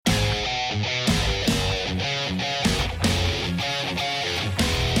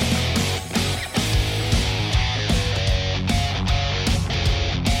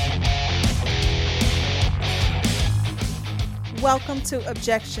welcome to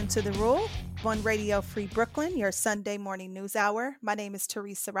Objection to the Rule on Radio Free Brooklyn, your Sunday morning news hour. My name is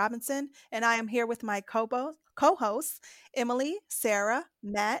Teresa Robinson, and I am here with my co-hosts, Emily, Sarah,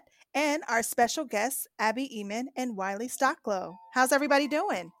 Matt, and our special guests, Abby Eman and Wiley Stocklow. How's everybody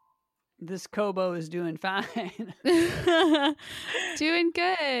doing? This Kobo is doing fine. Doing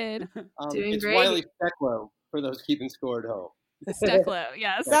good. Doing great. Wiley Stecklow, for those keeping score at home. Stecklow,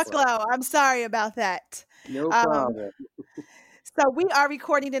 yes. Stecklow, I'm sorry about that. No problem. So we are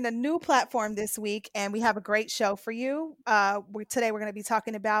recording in a new platform this week, and we have a great show for you. Today we're going to be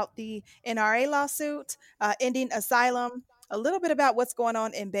talking about the NRA lawsuit, ending asylum, a little bit about what's going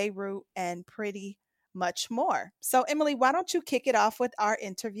on in Beirut, and pretty much more. So Emily, why don't you kick it off with our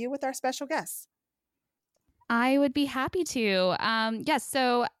interview with our special guest? I would be happy to. Yes,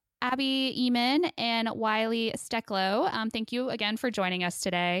 so Abby Eman and Wiley Stecklow, thank you again for joining us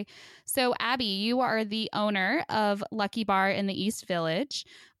today. So Abby, you are the owner of Lucky Bar in the East Village.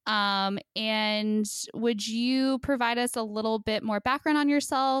 And would you provide us a little bit more background on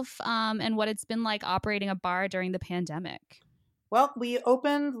yourself and what it's been like operating a bar during the pandemic? Well, we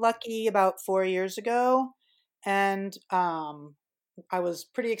opened Lucky about 4 years ago, and I was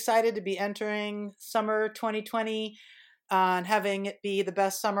pretty excited to be entering summer 2020 and having it be the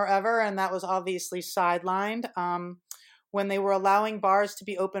best summer ever, and that was obviously sidelined. When they were allowing bars to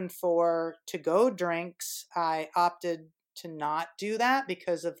be open for to-go drinks, I opted to not do that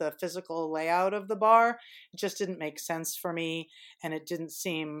because of the physical layout of the bar. It just didn't make sense for me, and it didn't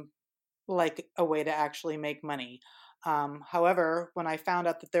seem like a way to actually make money. However, when I found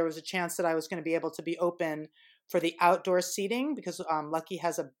out that there was a chance that I was going to be able to be open for the outdoor seating, because Lucky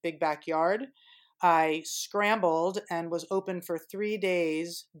has a big backyard, I scrambled and was open for 3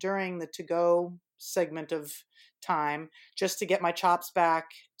 days during the to-go segment of time just to get my chops back,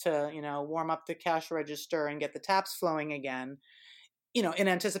 to, warm up the cash register and get the taps flowing again, in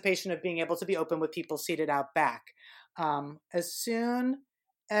anticipation of being able to be open with people seated out back. As soon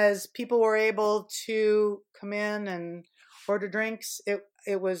as people were able to come in and order drinks,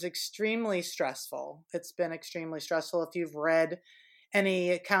 it was extremely stressful. It's been extremely stressful. If you've read any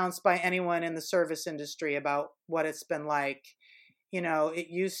accounts by anyone in the service industry about what it's been like, it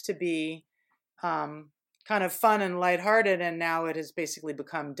used to be kind of fun and lighthearted, and now it has basically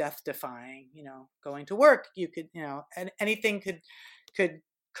become death-defying. Going to work, you could, and anything could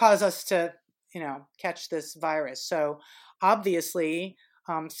cause us to, catch this virus. So obviously,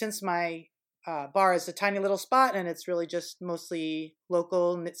 since my bar is a tiny little spot and it's really just mostly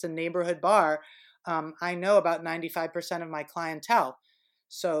local and it's a neighborhood bar, I know about 95% of my clientele.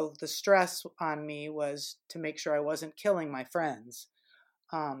 So the stress on me was to make sure I wasn't killing my friends.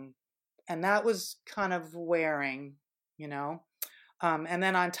 And that was kind of wearing, And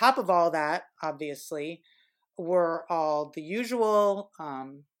then on top of all that, obviously, were all the usual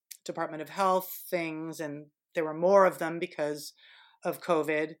Department of Health things, and there were more of them because of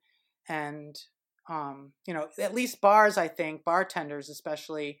COVID. And, at least bars, I think, bartenders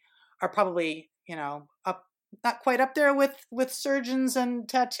especially, are probably, up, not quite up there with surgeons and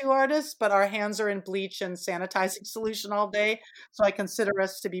tattoo artists, but our hands are in bleach and sanitizing solution all day. So I consider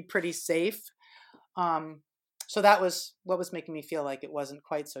us to be pretty safe. So that was what was making me feel like it wasn't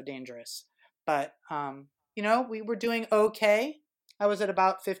quite so dangerous. But, we were doing okay. I was at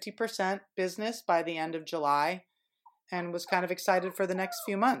about 50% business by the end of July and was kind of excited for the next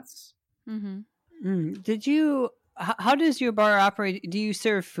few months. Mm-hmm. How does your bar operate? Do you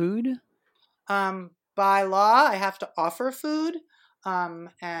serve food? By law, I have to offer food,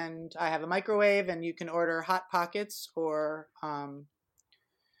 and I have a microwave, and you can order Hot Pockets or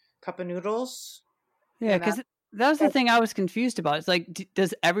cup of noodles. Yeah, because that was the thing I was confused about. It's like,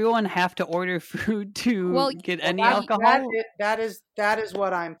 does everyone have to order food to get any alcohol? That is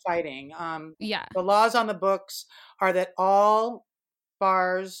what I'm fighting. Yeah. The laws on the books are that all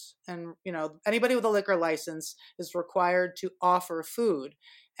bars and anybody with a liquor license is required to offer food,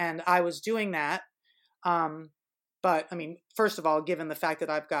 and I was doing that. But I mean, first of all, given the fact that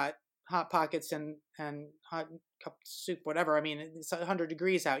I've got Hot Pockets and hot cup soup, whatever, I mean, it's 100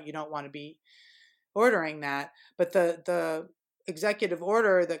 degrees out. You don't want to be ordering that. But the executive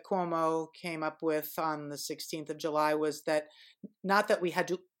order that Cuomo came up with on the 16th of July was that not that we had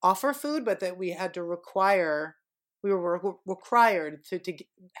to offer food, but that we had to we were required to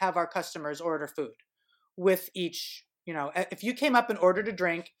have our customers order food with each, if you came up and ordered a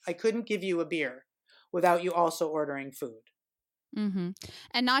drink, I couldn't give you a beer without you also ordering food. Mm-hmm.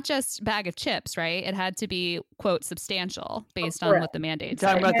 And not just bag of chips, right? It had to be, quote, substantial based on what the mandates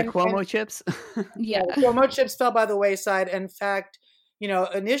are. Talking about the Cuomo chips? Yeah. The Cuomo chips fell by the wayside. In fact,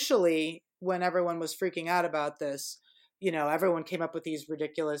 initially when everyone was freaking out about this, everyone came up with these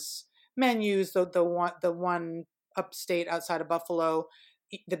ridiculous menus. The one upstate outside of Buffalo,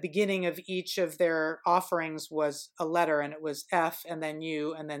 the beginning of each of their offerings was a letter, and it was F and then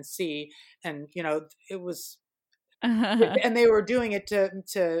U and then C. And, it was, and they were doing it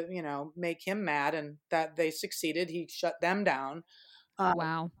to make him mad, and that they succeeded. He shut them down.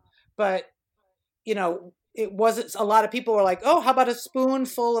 Wow. But, it wasn't, a lot of people were like, oh, how about a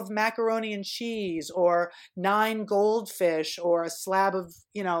spoonful of macaroni and cheese, or 9 goldfish, or a slab of,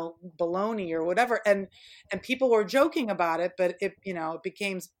 bologna or whatever. And people were joking about it, but it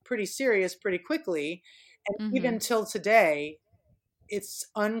became pretty serious pretty quickly. And even till today, it's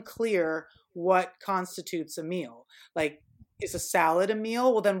unclear what constitutes a meal. Like, is a salad a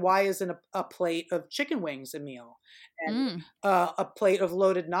meal? Well, then why isn't a plate of chicken wings a meal? And a plate of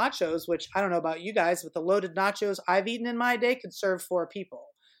loaded nachos, which I don't know about you guys, but the loaded nachos I've eaten in my day could serve 4 people.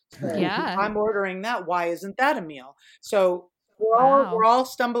 So yeah. I'm ordering that. Why isn't that a meal? So we're all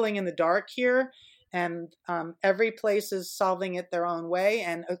stumbling in the dark here, and every place is solving it their own way.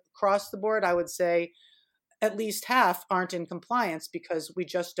 And across the board, I would say at least half aren't in compliance because we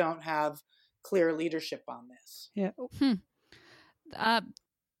just don't have clear leadership on this. Yeah.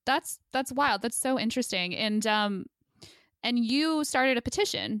 That's wild. That's so interesting. And you started a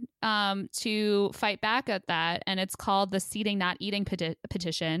petition to fight back at that, and it's called the Seating Not Eating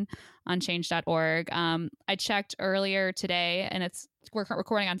petition on change.org. I checked earlier today, and we're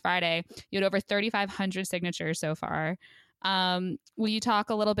recording on Friday. You had over 3,500 signatures so far. Will you talk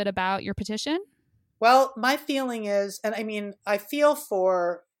a little bit about your petition? Well, my feeling is, and I mean, I feel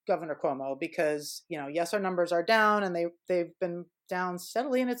for Governor Cuomo because, yes, our numbers are down, and they've been down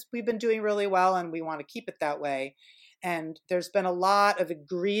steadily, and we've been doing really well, and we want to keep it that way. And there's been a lot of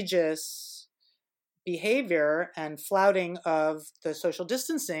egregious behavior and flouting of the social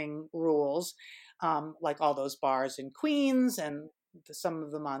distancing rules, like all those bars in Queens and some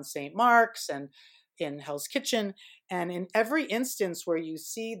of them on St. Mark's and in Hell's Kitchen. And in every instance where you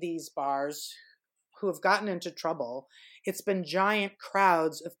see these bars who have gotten into trouble, it's been giant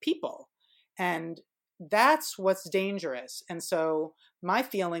crowds of people. And that's what's dangerous. And so my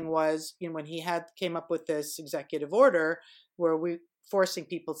feeling was, when he came up with this executive order where we forcing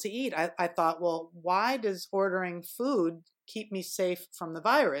people to eat, I thought, well, why does ordering food keep me safe from the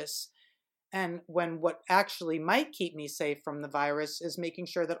virus? And when what actually might keep me safe from the virus is making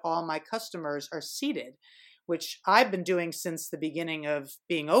sure that all my customers are seated, which I've been doing since the beginning of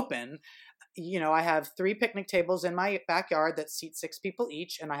being open. I have 3 picnic tables in my backyard that seat 6 people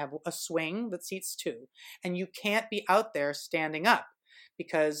each, and I have a swing that seats 2. And you can't be out there standing up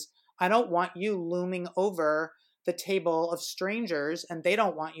because I don't want you looming over the table of strangers, and they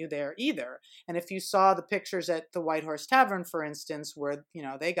don't want you there either. And if you saw the pictures at the White Horse Tavern, for instance, where,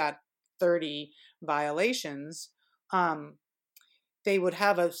 they got 30 violations, they would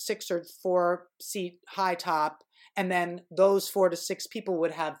have a 6 or 4 seat high top. And then those 4 to 6 people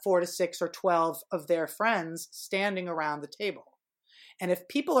would have 4 to 6 or 12 of their friends standing around the table. And if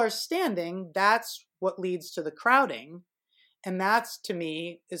people are standing, that's what leads to the crowding. And that's, to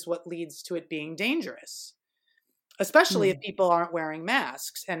me, is what leads to it being dangerous, especially if people aren't wearing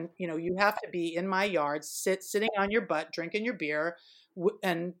masks. And, you have to be in my yard, sitting on your butt, drinking your beer.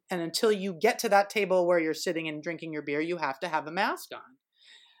 And until you get to that table where you're sitting and drinking your beer, you have to have a mask on.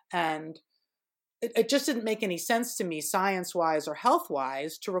 And it just didn't make any sense to me, science-wise or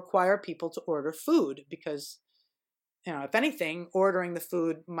health-wise, to require people to order food because, if anything, ordering the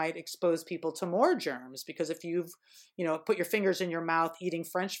food might expose people to more germs. Because if you've, put your fingers in your mouth eating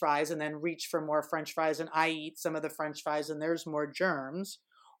French fries and then reach for more French fries, and I eat some of the French fries and there's more germs,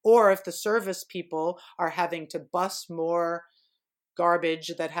 or if the service people are having to bus more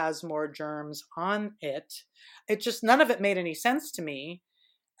garbage that has more germs on it, none of it made any sense to me.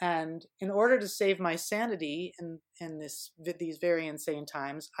 And in order to save my sanity in these very insane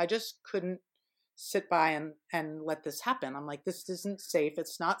times, I just couldn't sit by and let this happen. I'm like, this isn't safe.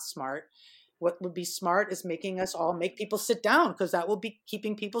 It's not smart. What would be smart is make people sit down, because that will be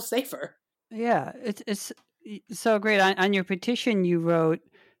keeping people safer. Yeah, it's so great. On your petition, you wrote,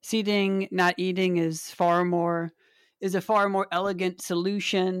 "Seating, not eating is a far more elegant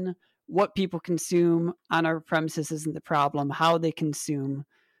solution. What people consume on our premises isn't the problem. How they consume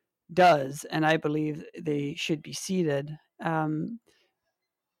does." And I believe they should be seated. And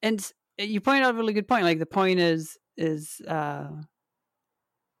you point out a really good point. Like, the point isn't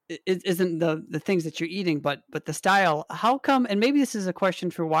the things that you're eating, but the style. How come? And maybe this is a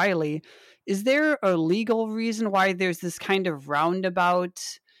question for Wiley. Is there a legal reason why there's this kind of roundabout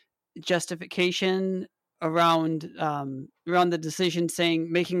justification around the decision,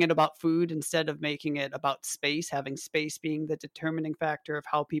 saying making it about food instead of making it about space, having space being the determining factor of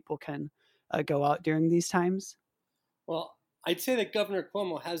how people can go out during these times? Well, I'd say that Governor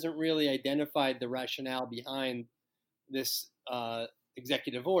Cuomo hasn't really identified the rationale behind this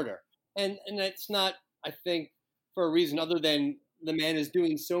executive order, and that's not, I think, for a reason other than the man is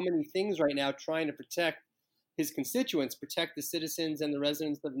doing so many things right now, trying to protect his constituents, protect the citizens and the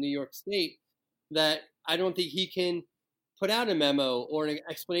residents of New York State, that I don't think he can put out a memo or an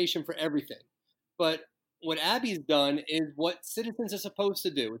explanation for everything. But what Abby's done is what citizens are supposed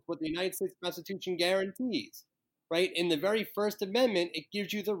to do. It's what the United States Constitution guarantees, right? In the very First Amendment, it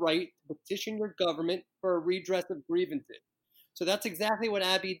gives you the right to petition your government for a redress of grievances. So that's exactly what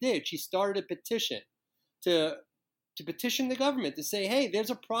Abby did. She started a petition to petition the government to say, hey, there's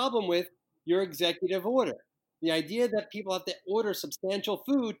a problem with your executive order. The idea that people have to order substantial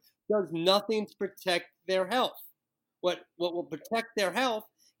food does nothing to protect their health. What will protect their health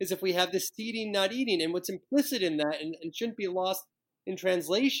is if we have this seating, not eating. And what's implicit in that, and shouldn't be lost in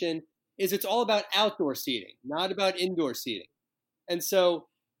translation, is it's all about outdoor seating, not about indoor seating. And so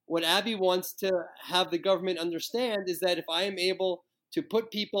what Abby wants to have the government understand is that if I am able to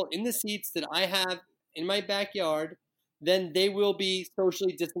put people in the seats that I have in my backyard, then they will be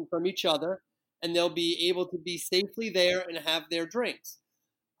socially distant from each other, and they'll be able to be safely there and have their drinks.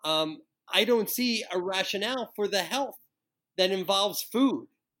 I don't see a rationale for the health that involves food,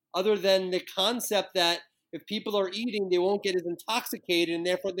 other than the concept that if people are eating, they won't get as intoxicated, and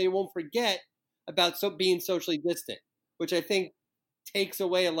therefore they won't forget about being socially distant, which I think takes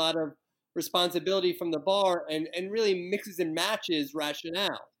away a lot of responsibility from the bar and really mixes and matches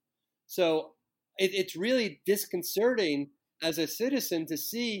rationale. So it's really disconcerting as a citizen to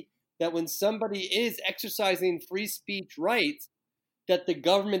see that when somebody is exercising free speech rights, that the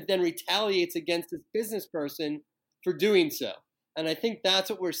government then retaliates against this business person for doing so. And I think that's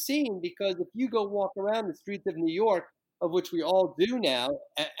what we're seeing, because if you go walk around the streets of New York, of which we all do now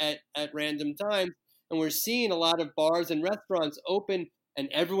at random times, and we're seeing a lot of bars and restaurants open and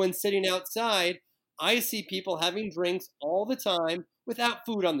everyone's sitting outside, I see people having drinks all the time without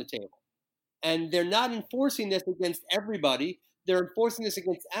food on the table. And they're not enforcing this against everybody. They're enforcing this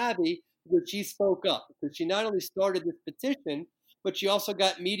against Abby because she spoke up, because she not only started this petition, but she also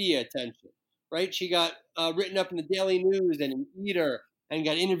got media attention, right? She got written up in the Daily News and in Eater, and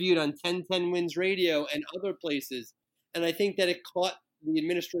got interviewed on 1010 Wins Radio and other places. And I think that it caught the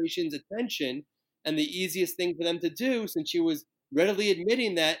administration's attention, and the easiest thing for them to do, since she was readily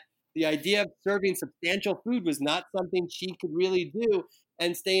admitting that the idea of serving substantial food was not something she could really do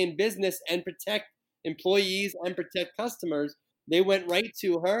and stay in business and protect employees and protect customers, they went right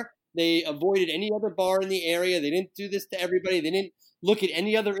to her. They avoided any other bar in the area. They didn't do this to everybody. They didn't look at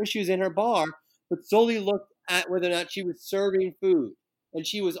any other issues in her bar, but solely looked at whether or not she was serving food. And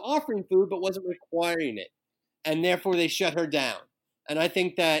she was offering food, but wasn't requiring it. And therefore, they shut her down. And I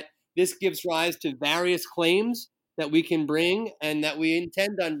think that this gives rise to various claims that we can bring and that we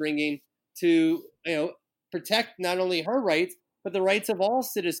intend on bringing to, protect not only her rights, but the rights of all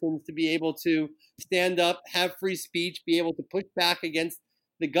citizens to be able to stand up, have free speech, be able to push back against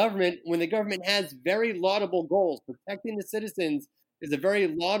the government when the government has very laudable goals. Protecting the citizens is a very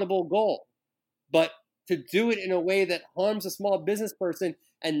laudable goal. But to do it in a way that harms a small business person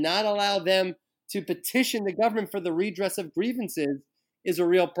and not allow them to petition the government for the redress of grievances is a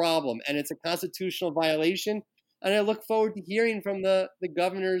real problem. And it's a constitutional violation. And I look forward to hearing from the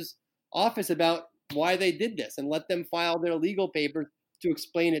governor's office about why they did this, and let them file their legal papers to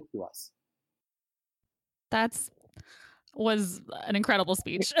explain it to us. That was an incredible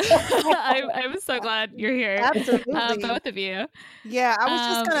speech. I'm so glad you're here. Absolutely. Both of you. Yeah,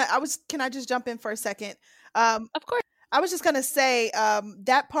 can I just jump in for a second? Of course. I was just going to say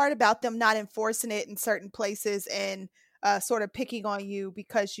that part about them not enforcing it in certain places and sort of picking on you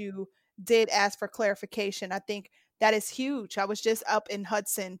because you did ask for clarification. I think that is huge. I was just up in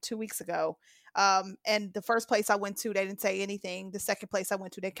Hudson 2 weeks ago. And the first place I went to, they didn't say anything. The second place I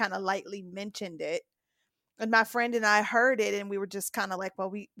went to, they kind of lightly mentioned it. And my friend and I heard it, and we were just kind of like, well,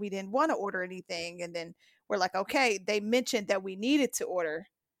 we didn't want to order anything. And then we're like, okay, they mentioned that we needed to order.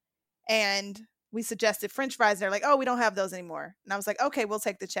 And we suggested French fries. They're like, oh, we don't have those anymore. And I was like, okay, we'll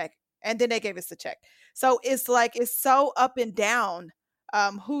take the check. And then they gave us the check. So it's like, it's so up and down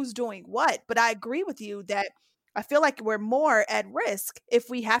who's doing what. But I agree with you that I feel like we're more at risk if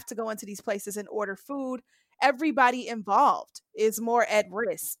we have to go into these places and order food. Everybody involved is more at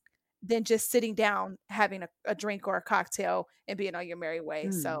risk than just sitting down, having a drink or a cocktail and being on your merry way.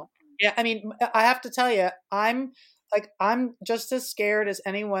 So, yeah, I mean, I have to tell you, I'm I'm just as scared as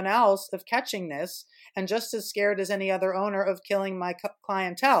anyone else of catching this, and just as scared as any other owner of killing my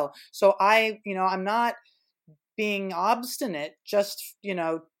clientele. So I'm not being obstinate just,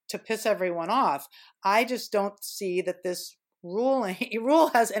 to piss everyone off. I just don't see that this rule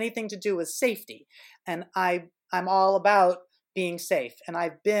has anything to do with safety. And I'm all about being safe. And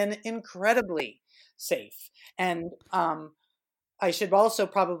I've been incredibly safe. And I should also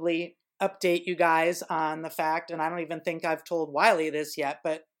probably update you guys on the fact, and I don't even think I've told Wiley this yet,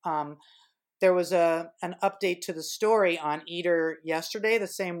 but there was an update to the story on Eater yesterday. The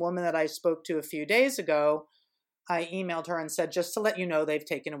same woman that I spoke to a few days ago, I emailed her and said, just to let you know, they've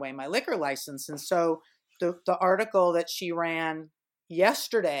taken away my liquor license. And so the article that she ran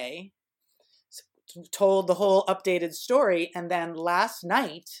yesterday told the whole updated story. And then last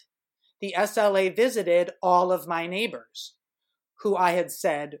night, the SLA visited all of my neighbors who I had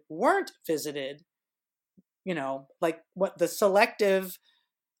said weren't visited, like what the selective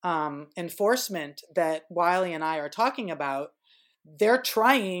enforcement that Wiley and I are talking about. They're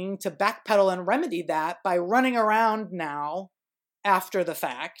trying to backpedal and remedy that by running around now after the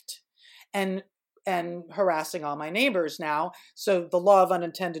fact and harassing all my neighbors now. So the law of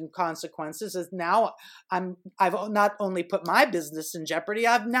unintended consequences is now I've not only put my business in jeopardy,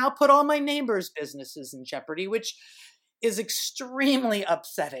 I've now put all my neighbors' businesses in jeopardy, which is extremely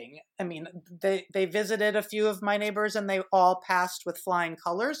upsetting. I mean, they visited a few of my neighbors and they all passed with flying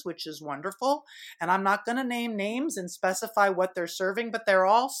colors, which is wonderful. And I'm not going to name names and specify what they're serving, but they're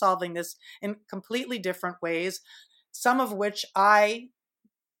all solving this in completely different ways, some of which I,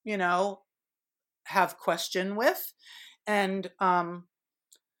 have question with. And I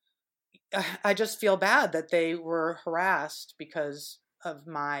just feel bad that they were harassed because of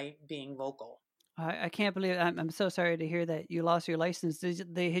my being vocal. I can't believe it. I'm so sorry to hear that you lost your license.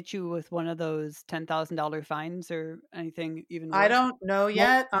 Did they hit you with one of those $10,000 fines or anything even worse? I don't know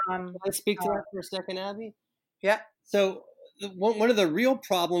yet. Can I speak to that for a second, Abby? Yeah. So one of the real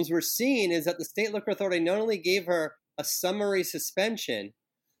problems we're seeing is that the State Liquor Authority not only gave her a summary suspension,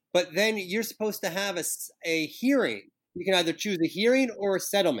 but then you're supposed to have a hearing. You can either choose a hearing or a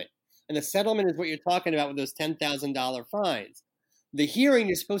settlement. And the settlement is what you're talking about with those $10,000 fines. The hearing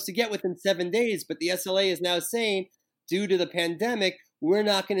you're supposed to get within 7 days, but the SLA is now saying, due to the pandemic, we're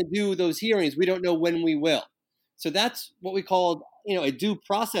not going to do those hearings. We don't know when we will. So that's what we call, a due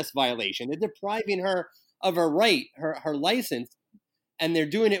process violation. They're depriving her of her right, her license, and they're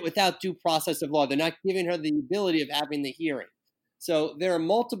doing it without due process of law. They're not giving her the ability of having the hearing. So there are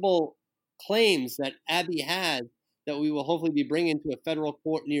multiple claims that Abby has that we will hopefully be bringing to a federal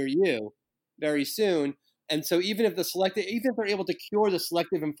court near you very soon. And so even if they're able to cure the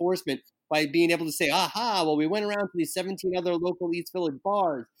selective enforcement by being able to say, we went around to these 17 other local East Village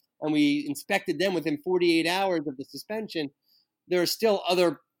bars and we inspected them within 48 hours of the suspension, there are still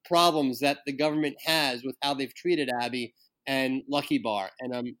other problems that the government has with how they've treated Abby and Lucky Bar.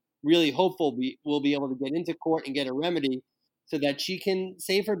 And I'm really hopeful we'll be able to get into court and get a remedy so that she can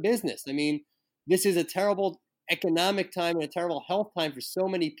save her business. I mean, this is a terrible economic time and a terrible health time for so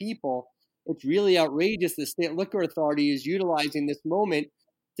many people. It's really outrageous the State Liquor Authority is utilizing this moment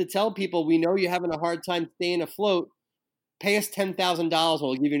to tell people, we know you're having a hard time staying afloat. Pay us $10,000 and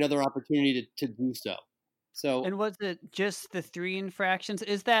we'll give you another opportunity to do so. And was it just the 3 infractions?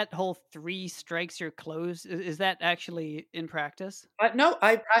 Is that whole 3 strikes you're closed? Is that actually in practice? No,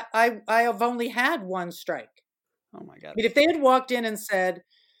 I have only had 1 strike. Oh my God. I mean, if they had walked in and said,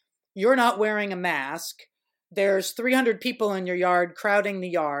 you're not wearing a mask, there's 300 people in your yard crowding the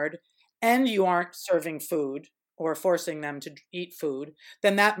yard, and you aren't serving food or forcing them to eat food,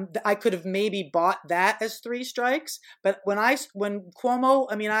 then that I could have maybe bought that as 3 strikes. But when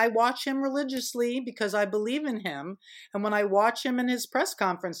Cuomo, I watch him religiously because I believe in him. And when I watch him in his press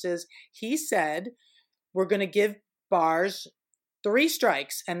conferences, he said, we're going to give bars 3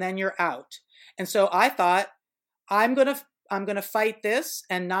 strikes and then you're out. And so I thought, I'm going to fight this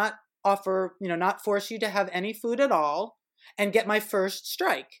and not offer, not force you to have any food at all and get my first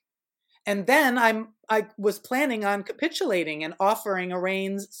strike. And then I was planning on capitulating and offering a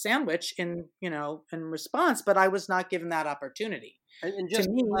Raines sandwich in response, but I was not given that opportunity. And just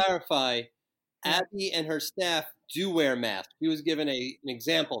to clarify, Abby and her staff do wear masks. He was given an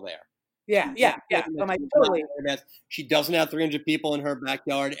example there. Yeah. Totally. She doesn't have 300 people in her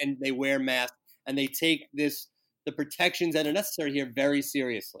backyard, and they wear masks, and they take the protections that are necessary here very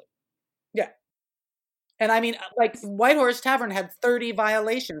seriously. Yeah. And like Whitehorse Tavern had 30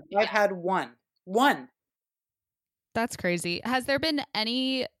 violations. I've had one. That's crazy. Has there been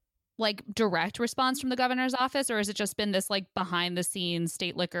any like direct response from the governor's office, or has it just been this like behind the scenes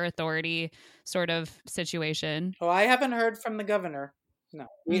state liquor authority sort of situation? Oh, I haven't heard from the governor. No. I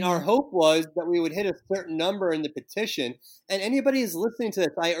mean, our hope was that we would hit a certain number in the petition. And anybody who's listening to this,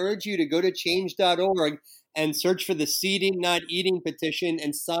 I urge you to go to change.org and search for the Seeding Not Eating petition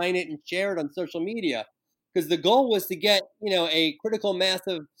and sign it and share it on social media. Because the goal was to get, a critical mass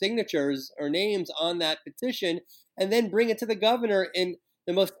of signatures or names on that petition and then bring it to the governor in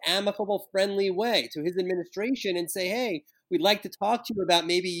the most amicable, friendly way to his administration and say, hey, we'd like to talk to you about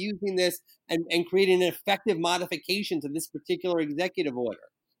maybe using this and creating an effective modification to this particular executive order.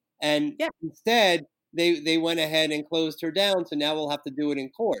 And instead, they went ahead and closed her down, so now we'll have to do it in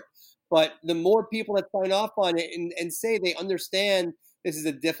court. But the more people that sign off on it and say they understand this is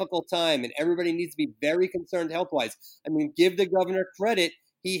a difficult time and everybody needs to be very concerned health-wise. I mean, give the governor credit.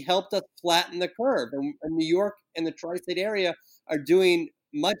 He helped us flatten the curve. And New York and the tri-state area are doing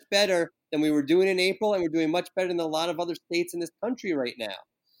much better than we were doing in April, and we're doing much better than a lot of other states in this country right now.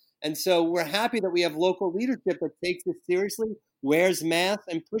 And so we're happy that we have local leadership that takes this seriously, wears masks,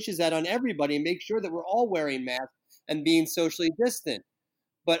 and pushes that on everybody and makes sure that we're all wearing masks and being socially distant.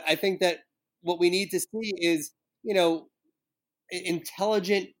 But I think that what we need to see is,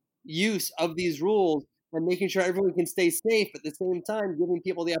 intelligent use of these rules and making sure everyone can stay safe, at the same time giving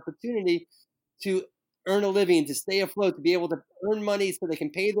people the opportunity to earn a living, to stay afloat, to be able to earn money so they can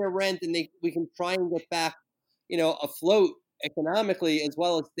pay their rent and we can try and get back, afloat economically, as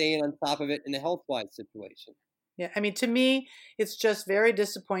well as staying on top of it in a health-wise situation. Yeah, I mean, to me, it's just very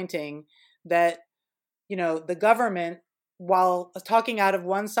disappointing that, the government, while talking out of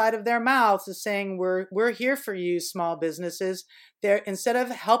one side of their mouths, is saying we're here for you, small businesses. They're, instead of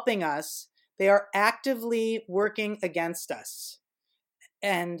helping us, they are actively working against us.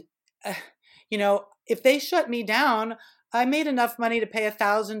 And if they shut me down, I made enough money to pay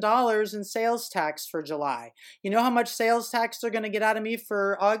 $1,000 in sales tax for July. You know how much sales tax they're going to get out of me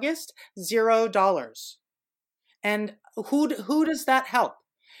for August? $0. And who does that help?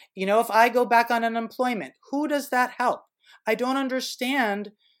 If I go back on unemployment, who does that help? I don't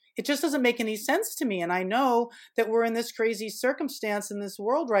understand. It just doesn't make any sense to me. And I know that we're in this crazy circumstance in this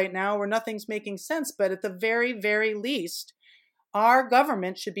world right now where nothing's making sense. But at the very, very least, our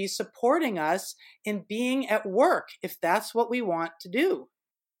government should be supporting us in being at work if that's what we want to do.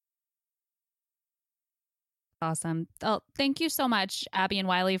 Awesome. Well, thank you so much, Abby and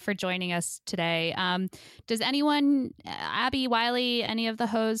Wiley, for joining us today. Does anyone, Abby, Wiley, any of the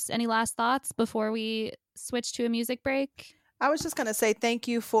hosts, any last thoughts before we switch to a music break? I was just going to say thank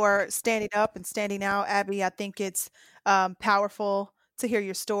you for standing up and standing out, Abby. I think it's powerful to hear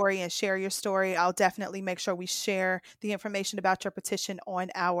your story and share your story. I'll definitely make sure we share the information about your petition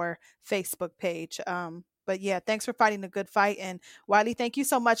on our Facebook page. But yeah, thanks for fighting the good fight. And Wiley, thank you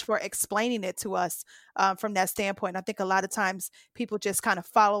so much for explaining it to us from that standpoint. I think a lot of times people just kind of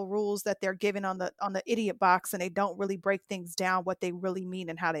follow rules that they're given on the idiot box, and they don't really break things down, what they really mean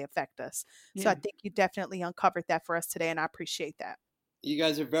and how they affect us. Yeah. So I think you definitely uncovered that for us today, and I appreciate that. You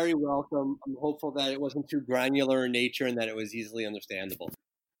guys are very welcome. I'm hopeful that it wasn't too granular in nature and that it was easily understandable.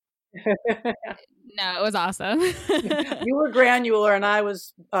 No, it was awesome. You were granular and I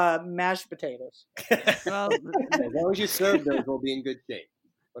was mashed potatoes. Well, as long as you serve those, we'll be in good shape.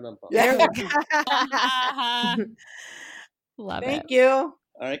 Yeah. Love it. Thank you. All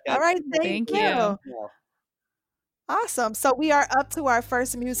right, guys. All right, thank you. Yeah. Awesome. So we are up to our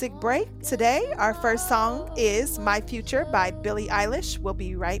first music break today. Our first song is My Future by Billie Eilish. We'll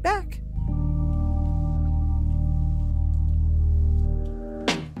be right back.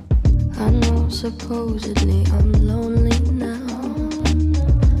 I know supposedly I'm lonely now.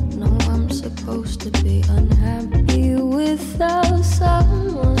 No, I'm supposed to be unhappy without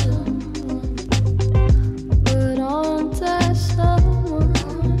someone. But aren't I someone?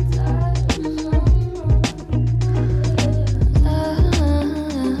 Better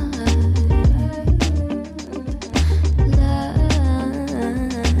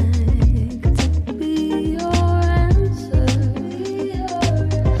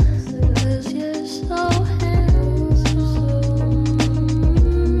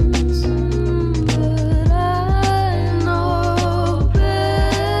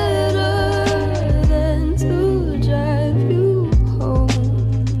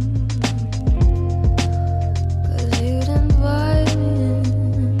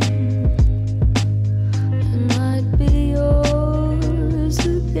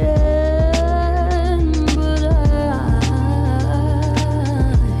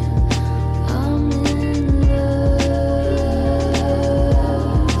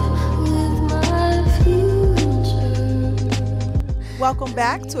welcome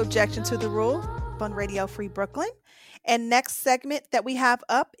back to Objection to the Rule on Radio Free Brooklyn. And next segment that we have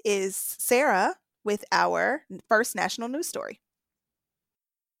up is Sarah with our first national news story.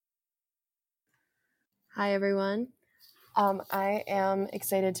 Hi, everyone. I am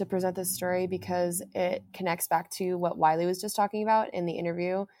excited to present this story because it connects back to what Wiley was just talking about in the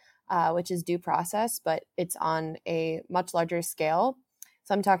interview, which is due process, but it's on a much larger scale.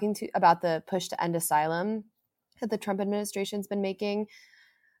 So I'm talking about the push to end asylum that the Trump administration's been making.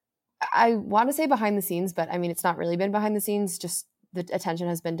 I want to say behind the scenes, but I mean, it's not really been behind the scenes, just the attention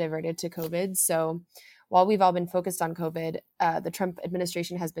has been diverted to COVID. So while we've all been focused on COVID, the Trump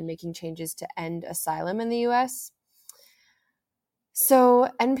administration has been making changes to end asylum in the U.S. So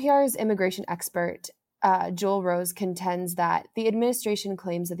NPR's immigration expert, Joel Rose, contends that the administration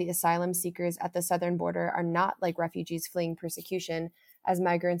claims that the asylum seekers at the southern border are not like refugees fleeing persecution, as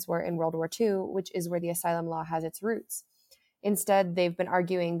migrants were in World War II, which is where the asylum law has its roots. Instead, they've been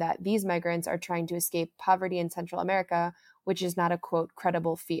arguing that these migrants are trying to escape poverty in Central America, which is not a, quote,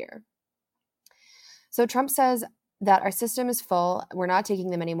 credible fear. So Trump says that our system is full, we're not taking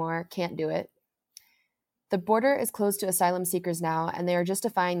them anymore, can't do it. The border is closed to asylum seekers now, and they are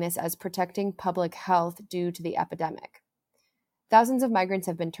justifying this as protecting public health due to the epidemic. Thousands of migrants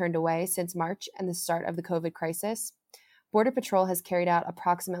have been turned away since March and the start of the COVID crisis. Border Patrol has carried out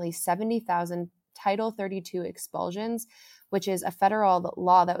approximately 70,000 Title 32 expulsions, which is a federal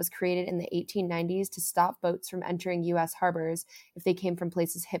law that was created in the 1890s to stop boats from entering U.S. harbors if they came from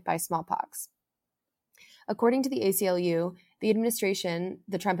places hit by smallpox. According to the ACLU,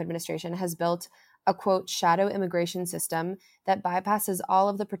 the Trump administration, has built a, quote, shadow immigration system that bypasses all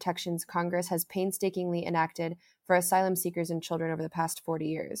of the protections Congress has painstakingly enacted for asylum seekers and children over the past 40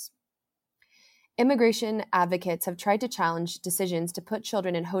 years. Immigration advocates have tried to challenge decisions to put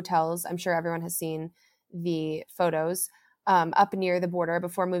children in hotels. I'm sure everyone has seen the photos up near the border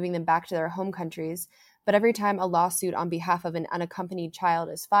before moving them back to their home countries. But every time a lawsuit on behalf of an unaccompanied child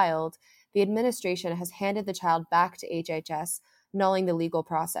is filed, the administration has handed the child back to HHS, nulling the legal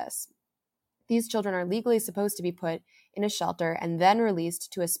process. These children are legally supposed to be put in a shelter and then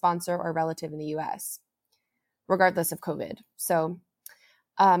released to a sponsor or relative in the U.S., regardless of COVID. So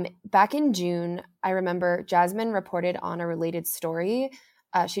back in June, I remember Jasmine reported on a related story.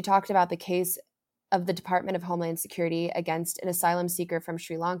 She talked about the case of the Department of Homeland Security against an asylum seeker from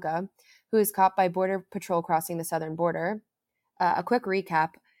Sri Lanka who was caught by Border Patrol crossing the southern border. A quick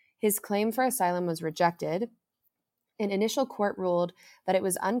recap, his claim for asylum was rejected. An initial court ruled that it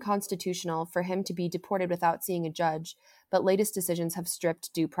was unconstitutional for him to be deported without seeing a judge, but latest decisions have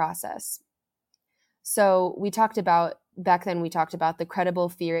stripped due process. So back then we talked about the credible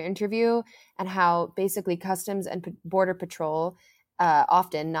fear interview and how basically Customs and Border Patrol,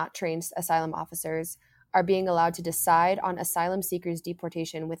 often not trained asylum officers, are being allowed to decide on asylum seekers'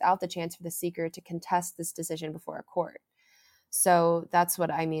 deportation without the chance for the seeker to contest this decision before a court. So that's what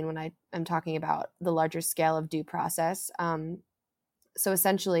I mean when I'm talking about the larger scale of due process. So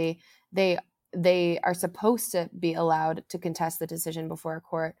essentially, they are supposed to be allowed to contest the decision before a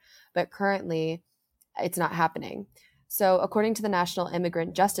court, but currently it's not happening. So according to the National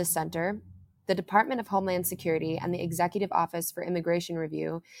Immigrant Justice Center, the Department of Homeland Security and the Executive Office for Immigration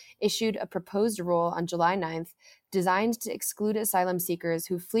Review issued a proposed rule on July 9th designed to exclude asylum seekers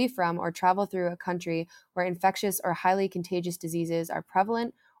who flee from or travel through a country where infectious or highly contagious diseases are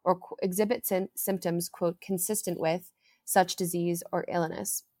prevalent or exhibit symptoms, quote, consistent with such disease or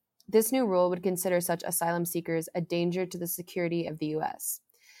illness. This new rule would consider such asylum seekers a danger to the security of the U.S.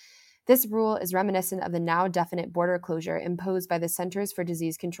 This rule is reminiscent of the now definite border closure imposed by the Centers for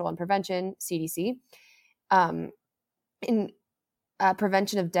Disease Control and Prevention, CDC, in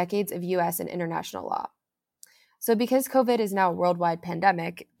prevention of decades of U.S. and international law. So because COVID is now a worldwide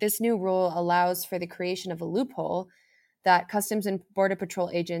pandemic, this new rule allows for the creation of a loophole that Customs and Border Patrol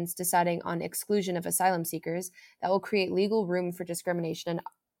agents deciding on exclusion of asylum seekers that will create legal room for discrimination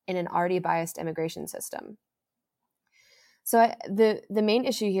in an already biased immigration system. So the main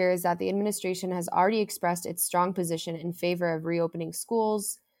issue here is that the administration has already expressed its strong position in favor of reopening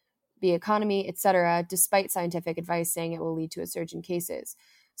schools, the economy, etc., despite scientific advice saying it will lead to a surge in cases.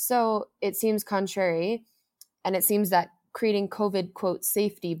 So it seems contrary, and it seems that creating COVID, quote,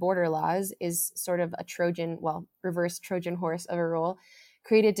 safety border laws is sort of a reverse Trojan horse of a rule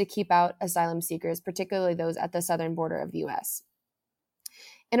created to keep out asylum seekers, particularly those at the southern border of the U.S.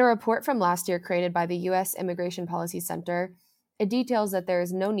 In a report from last year created by the U.S. Immigration Policy Center, it details that there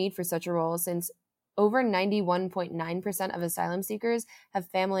is no need for such a rule since over 91.9% of asylum seekers have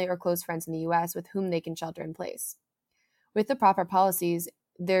family or close friends in the U.S. with whom they can shelter in place. With the proper policies,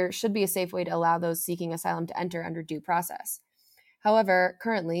 there should be a safe way to allow those seeking asylum to enter under due process. However,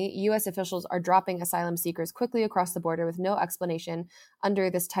 currently, U.S. officials are dropping asylum seekers quickly across the border with no explanation under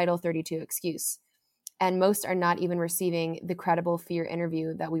this Title 32 excuse. And most are not even receiving the credible fear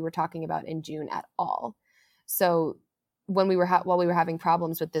interview that we were talking about in June at all. So when we were while we were having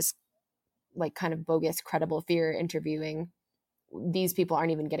problems with this like kind of bogus credible fear interviewing, these people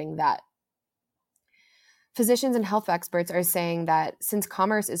aren't even getting that. Physicians and health experts are saying that since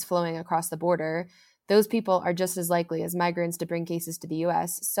commerce is flowing across the border, those people are just as likely as migrants to bring cases to the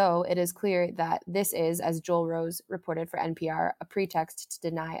U.S. So it is clear that this is, as Joel Rose reported for NPR, a pretext to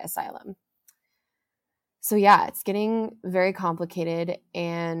deny asylum. So yeah, it's getting very complicated,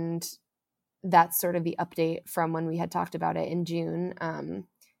 and that's sort of the update from when we had talked about it in June.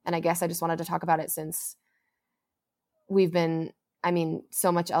 And I guess I just wanted to talk about it since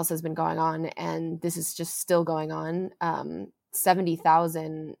so much else has been going on, and this is just still going on.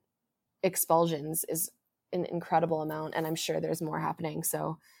 70,000 expulsions is an incredible amount, and I'm sure there's more happening.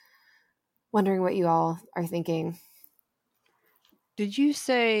 So wondering what you all are thinking. Did you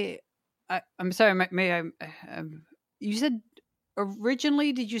say, I'm sorry, you said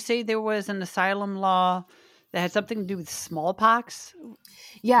originally, did you say there was an asylum law that had something to do with smallpox?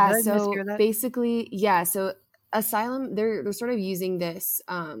 Yeah, so basically, so asylum, they're sort of using this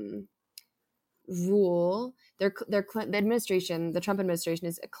rule. The administration, the Trump administration,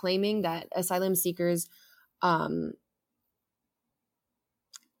 is claiming that asylum seekers oh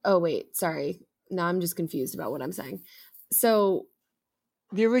wait, sorry. Now I'm just confused about what I'm saying. So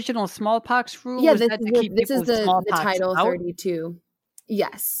the original smallpox rule, this is the Title 32.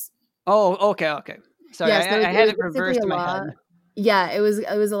 Yes. Oh, okay. Sorry, yeah, so I had it reversed in my head. Yeah, it was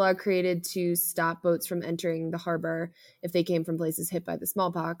a law created to stop boats from entering the harbor if they came from places hit by the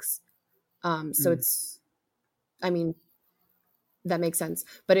smallpox. So it's, that makes sense.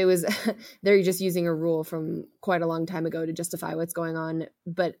 But it was, they're just using a rule from quite a long time ago to justify what's going on,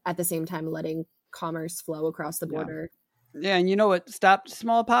 but at the same time letting commerce flow across the border. Yeah, and you know what stopped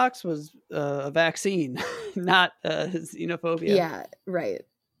smallpox was a vaccine, not xenophobia. Yeah, right.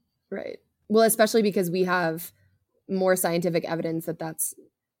 Well, especially because we have more scientific evidence that that's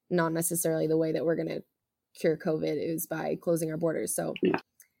not necessarily the way that we're going to cure COVID is by closing our borders. So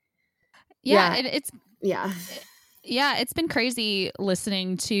it's been crazy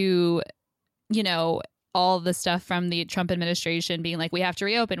listening to, all the stuff from the Trump administration being like, we have to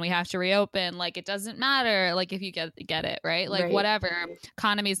reopen. Like, it doesn't matter. Like, if you get it, right? Like, right. Whatever.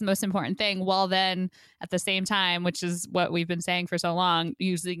 Economy is the most important thing. While then at the same time, which is what we've been saying for so long,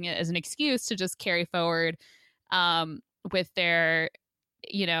 using it as an excuse to just carry forward with their,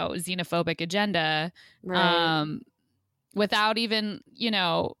 xenophobic agenda, right. Without even,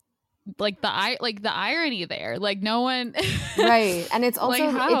 like the irony there, like no one right. And it's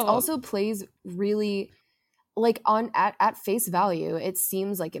also like it also plays really like at face value, it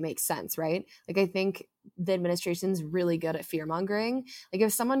seems like it makes sense, right? Like, I think the administration's really good at fear mongering. Like,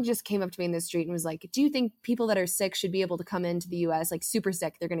 if someone just came up to me in the street and was like, do you think people that are sick should be able to come into the US, like super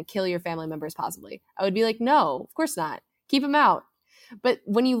sick, they're going to kill your family members possibly? I would be like, no, of course not. Keep them out. But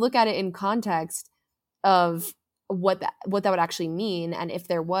when you look at it in context of what that would actually mean, and if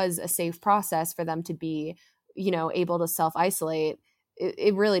there was a safe process for them to be, able to self-isolate,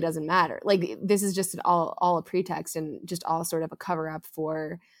 it really doesn't matter. Like, this is just all a pretext and just all sort of a cover-up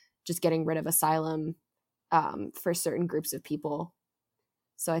for just getting rid of asylum for certain groups of people.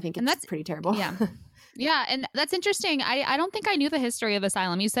 So I think it's pretty terrible. Yeah. Yeah. And that's interesting. I don't think I knew the history of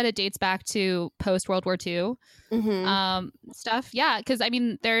asylum. You said it dates back to post World War II stuff. Yeah. Because I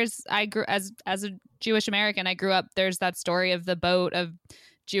grew as a Jewish American, I grew up, there's that story of the boat of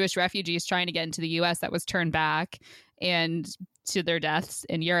Jewish refugees trying to get into the US that was turned back and to their deaths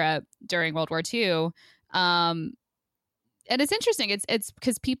in Europe during World War II. And it's interesting. It's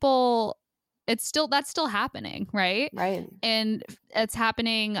because people, that's still happening, right? Right. And it's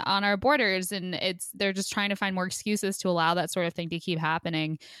happening on our borders, and they're just trying to find more excuses to allow that sort of thing to keep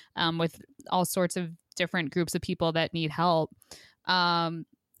happening, with all sorts of different groups of people that need help. And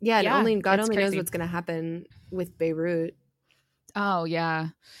only God only knows what's going to happen with Beirut. Oh yeah.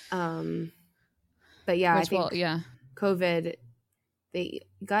 But yeah, I think COVID, you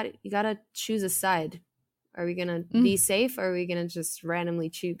got to choose a side. Are we going to be safe, or are we going to just randomly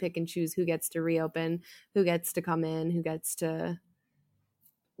pick and choose who gets to reopen, who gets to come in, who gets to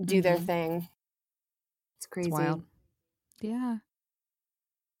do their thing? It's crazy. It's wild. Yeah.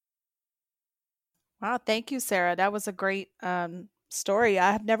 Wow. Thank you, Sarah. That was a great story.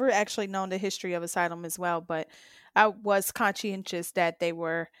 I have never actually known the history of asylum as well, but I was conscientious that they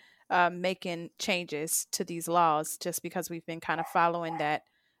were making changes to these laws, just because we've been kind of following that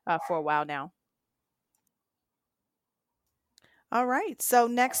for a while now. All right. So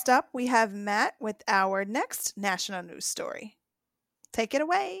next up, we have Matt with our next national news story. Take it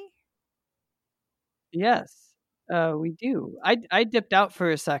away. Yes, we do. I dipped out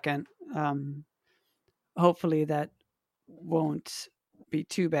for a second. Hopefully that won't be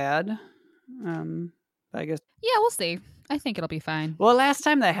too bad. I guess. Yeah, we'll see. I think it'll be fine. Well, last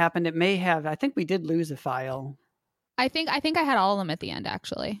time that happened, it may have. I think we did lose a file. I think I had all of them at the end,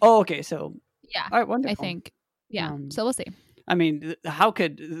 actually. Oh, okay. So Yeah, all right, wonderful. I think. Yeah, so we'll see. I mean, how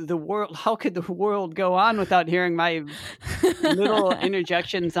could the world go on without hearing my little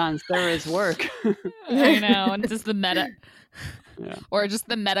interjections on Sarah's work? I know, and just the meta, Yeah. or just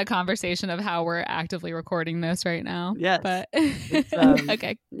the meta conversation of how we're actively recording this right now. Yes, but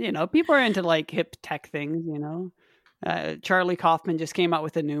okay. You know, people are into like hip tech things. You know, Charlie Kaufman just came out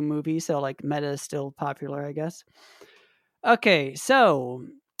with a new movie, so like meta is still popular, I guess. Okay, so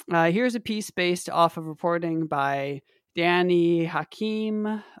here's a piece based off of reporting by Danny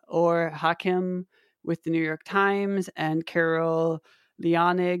Hakim with the New York Times, and Carol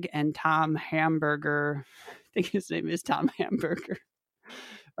Leonig and Tom Hamburger. I think his name is Tom Hamburger,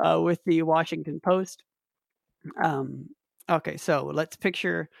 with the Washington Post. Okay, so let's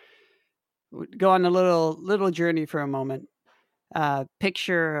go on a little journey for a moment.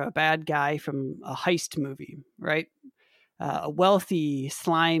 Picture a bad guy from a heist movie, right? A wealthy,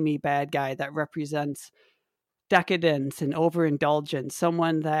 slimy bad guy that represents decadence and overindulgence,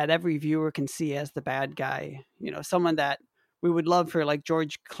 someone that every viewer can see as the bad guy, you know, someone that we would love for like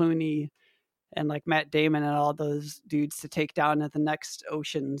George Clooney and like Matt Damon and all those dudes to take down at the next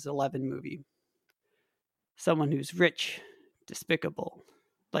Ocean's 11 movie. Someone who's rich, despicable,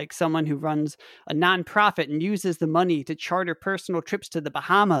 like someone who runs a nonprofit and uses the money to charter personal trips to the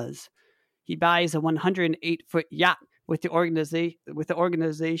Bahamas. He buys a 108-foot yacht with the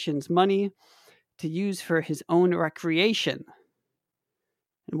organization's money to use for his own recreation.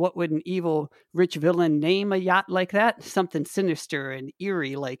 And what would an evil rich villain name a yacht like that? Something sinister and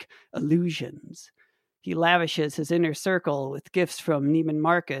eerie like Illusions. He lavishes his inner circle with gifts from Neiman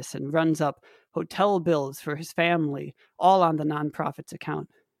Marcus and runs up hotel bills for his family, all on the nonprofit's account.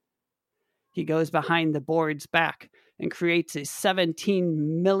 He goes behind the board's back and creates a $17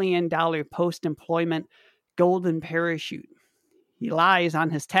 million post-employment golden parachute. He lies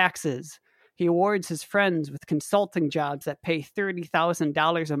on his taxes. He awards his friends with consulting jobs that pay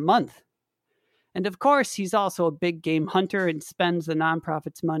 $30,000 a month. And of course, he's also a big game hunter and spends the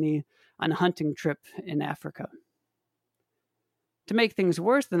nonprofit's money on a hunting trip in Africa. To make things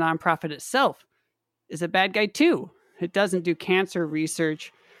worse, the nonprofit itself is a bad guy too. It doesn't do cancer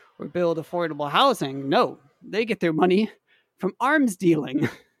research or build affordable housing. No, they get their money from arms dealing,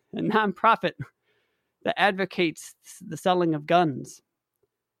 a nonprofit that advocates the selling of guns.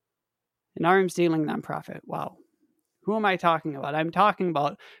 An arms dealing nonprofit. Wow. Who am I talking about? I'm talking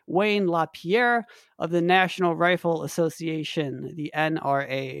about Wayne LaPierre of the National Rifle Association, the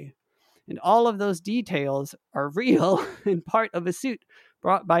NRA. And all of those details are real and part of a suit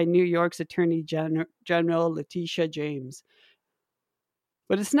brought by New York's Attorney General Letitia James.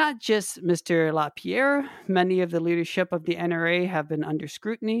 But it's not just Mr. LaPierre. Many of the leadership of the NRA have been under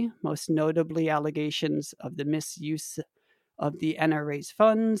scrutiny, most notably allegations of the misuse of the NRA's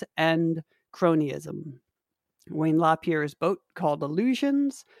funds and cronyism. Wayne LaPierre's boat, called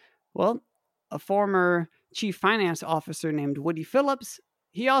Illusions, well, a former chief finance officer named Woody Phillips,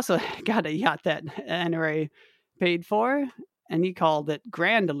 he also got a yacht that NRA paid for, and he called it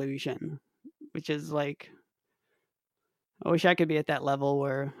Grand Illusion, which is like, I wish I could be at that level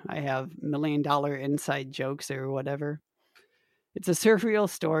where I have $1 million inside jokes or whatever. It's a surreal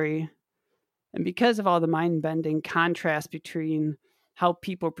story. And because of all the mind-bending contrast between how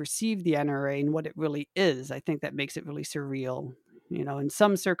people perceive the NRA and what it really is, I think that makes it really surreal. You know, in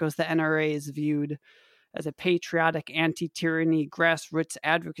some circles, the NRA is viewed as a patriotic, anti-tyranny, grassroots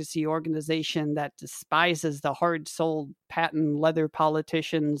advocacy organization that despises the hard-souled, patent leather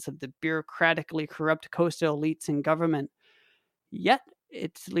politicians of the bureaucratically corrupt coastal elites in government. Yet,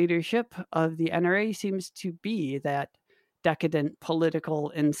 its leadership of the NRA seems to be that decadent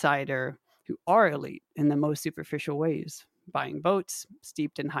political insider who are elite in the most superficial ways, buying boats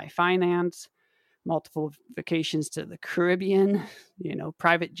steeped in high finance, multiple vacations to the Caribbean, you know,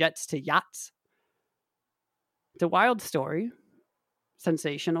 private jets to yachts. It's a wild story,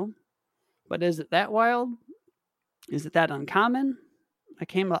 sensational, but is it that wild? Is it that uncommon? I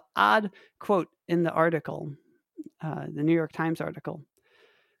came an odd quote in the article, the New York Times article.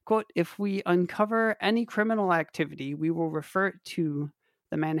 Quote, "If we uncover any criminal activity, we will refer it to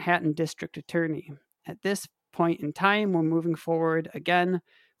the Manhattan District Attorney. At this point in time, we're moving forward again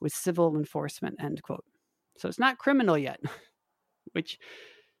with civil enforcement," end quote. So it's not criminal yet. which,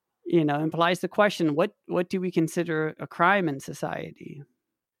 implies the question, what do we consider a crime in society?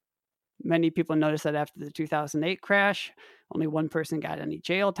 Many people noticed that after the 2008 crash, only one person got any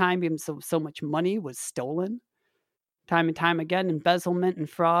jail time because so much money was stolen. Time and time again, embezzlement and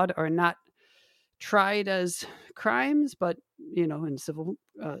fraud are not tried as crimes, but in civil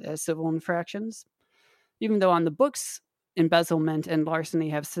as civil infractions. Even though on the books, embezzlement and larceny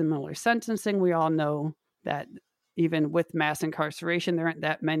have similar sentencing, we all know that even with mass incarceration, there aren't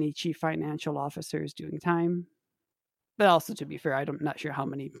that many chief financial officers doing time. But also, to be fair, I'm not sure how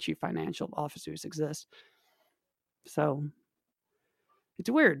many chief financial officers exist. So it's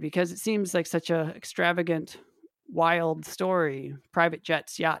weird because it seems like such a extravagant, wild story. Private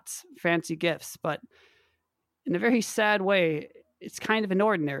jets, yachts, fancy gifts. But in a very sad way, it's kind of an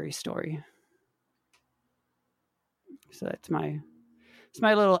ordinary story. So it's my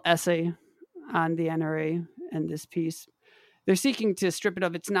little essay on the NRA and this piece. They're seeking to strip it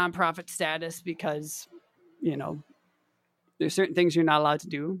of its nonprofit status because, there's certain things you're not allowed to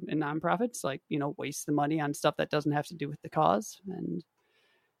do in nonprofits, like, waste the money on stuff that doesn't have to do with the cause. And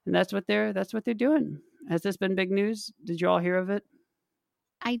that's what they're doing. Has this been big news? Did you all hear of it?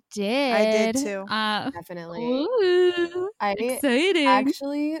 I did. I did too. Definitely. Ooh, I exciting.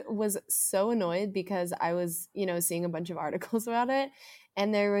 actually was so annoyed because I was, seeing a bunch of articles about it.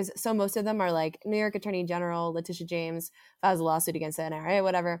 And most of them are like New York Attorney General Letitia James files a lawsuit against the NRA,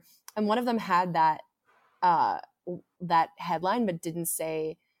 whatever. And one of them had that headline, but didn't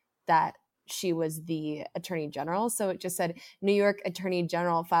say that she was the Attorney General. So it just said New York Attorney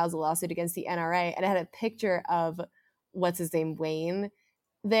General files a lawsuit against the NRA. And it had a picture of what's his name, Wayne,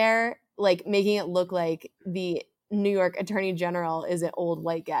 there, like making it look like the New York Attorney General is an old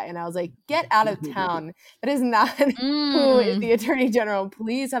white guy. And I was like, get out of town. That is not who is the Attorney General.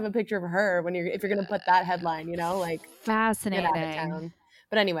 Please have a picture of her if you're going to put that headline, like fascinating. Get out of town.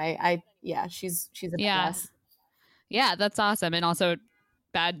 But anyway, she's a mess. Yeah, that's awesome. And also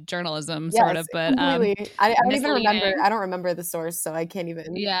bad journalism, sort of, but completely. I don't even remember. I don't remember the source, so I can't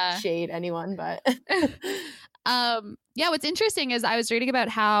even shade anyone. But what's interesting is I was reading about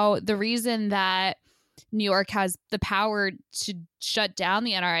how the reason that New York has the power to shut down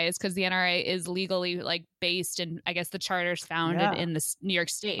the NRA is because the NRA is legally based in, I guess, the charter's founded in the New York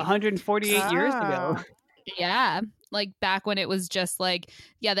State 148 years ago. Yeah. Back when it was just the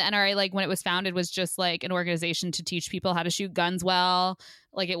NRA, when it was founded, was just an organization to teach people how to shoot guns well.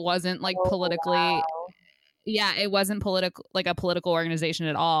 It wasn't politically. Wow. Yeah, it wasn't political, a political organization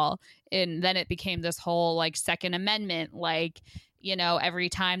at all. And then it became this whole Second Amendment, every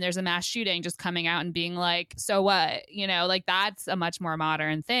time there's a mass shooting, just coming out and being so what, that's a much more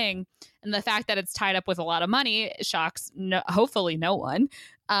modern thing. And the fact that it's tied up with a lot of money shocks hopefully no one,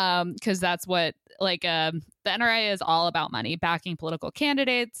 because that's what the NRA is all about: money, backing political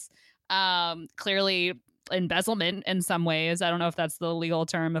candidates, clearly embezzlement in some ways. I don't know if that's the legal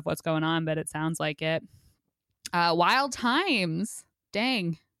term of what's going on, but it sounds like it. Wild times.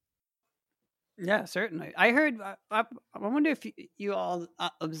 Dang. Yeah, certainly. I heard, I wonder if you all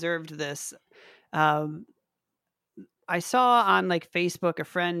observed this. I saw on Facebook, a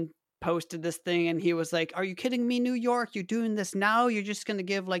friend posted this thing and he was like, are you kidding me, New York? You're doing this now? You're just going to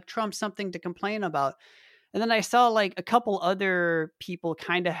give Trump something to complain about. And then I saw a couple other people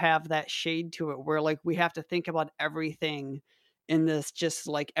kind of have that shade to it where we have to think about everything in this just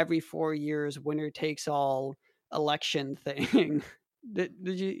every 4 years winner takes all election thing. Did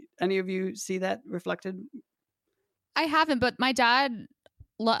you, any of you see that reflected? I haven't, but my dad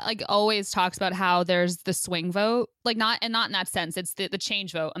always talks about how there's the swing vote, not in that sense. It's the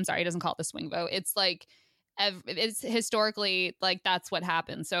change vote. I'm sorry, he doesn't call it the swing vote. It's it's historically that's what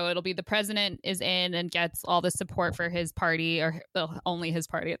happens. So it'll be the president is in and gets all the support for his party, or only his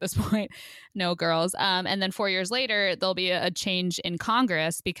party at this point. No girls. And then 4 years later, there'll be a change in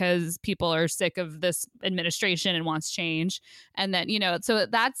Congress because people are sick of this administration and wants change. And then, so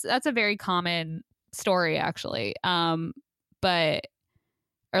that's a very common story actually. But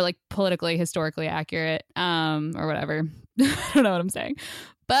or politically, historically accurate, or whatever. I don't know what I'm saying,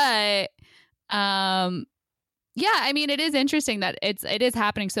 but, yeah, I mean, it is interesting that it is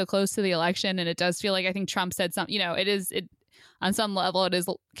happening so close to the election, and it does feel I think Trump said something. It on some level it is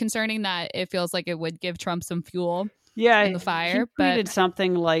concerning that it feels like it would give Trump some fuel. Yeah, in the fire. He tweeted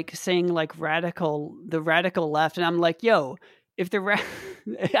something saying the radical left, and I'm like, yo, if the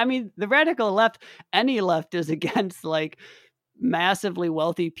radical left, any left is against massively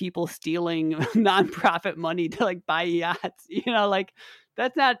wealthy people stealing nonprofit money to buy yachts.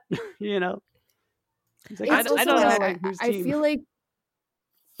 That's not It's I don't know whose team. I feel like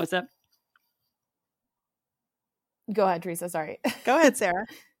what's that? Go ahead, Teresa. Sorry. Go ahead, Sarah.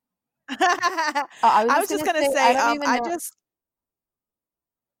 I I was just gonna say, I just.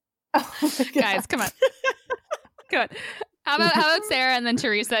 Oh my God. Guys, come on. Good. How about Sarah and then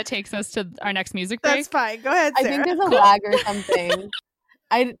Teresa takes us to our next music break? That's fine. Go ahead, I Sarah. think there's a lag or something.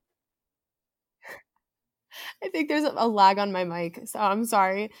 I think there's a lag on my mic, so I'm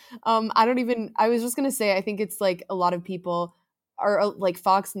sorry. I was just gonna say, I think it's like a lot of people are like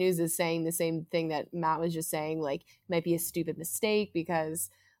Fox News is saying the same thing that Matt was just saying, like it might be a stupid mistake because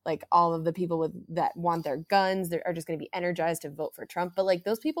like all of the people that want their guns are just going to be energized to vote for Trump. But like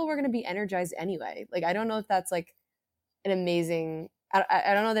those people were going to be energized anyway. Like I don't know if that's like an amazing.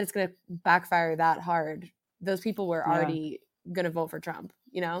 I don't know that it's going to backfire that hard. Those people were already going to vote for Trump.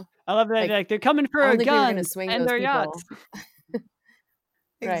 You know, I love that. Like they're coming for a gun and their yachts.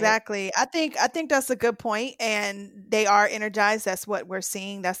 Exactly. I think that's a good point, and they are energized. That's what we're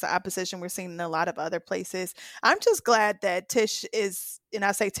seeing. That's the opposition we're seeing in a lot of other places. I'm just glad that Tish is, and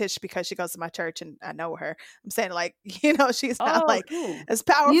I say Tish because she goes to my church and I know her. I'm saying like, she's not as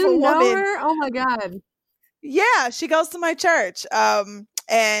powerful you know woman. Her? Oh my God. Yeah, she goes to my church.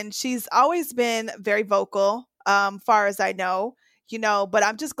 And she's always been very vocal, far as I know, but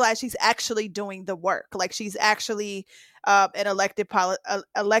I'm just glad she's actually doing the work. Like she's actually an elected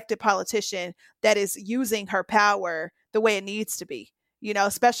politician that is using her power the way it needs to be,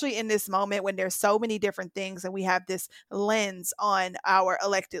 especially in this moment when there's so many different things and we have this lens on our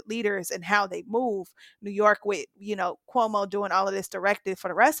elected leaders and how they move. New York with, Cuomo doing all of this directive for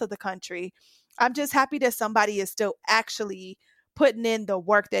the rest of the country. I'm just happy that somebody is still actually putting in the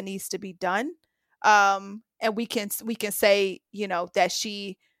work that needs to be done. And we can say,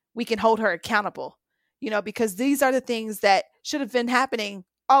 that we can hold her accountable, because these are the things that should have been happening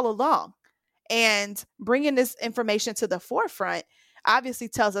all along. And bringing this information to the forefront obviously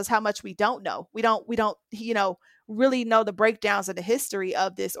tells us how much we don't know. We don't, really know the breakdowns of the history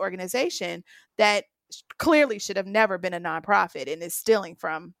of this organization that clearly should have never been a nonprofit and is stealing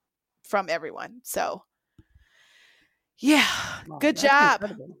from everyone. So yeah, good job.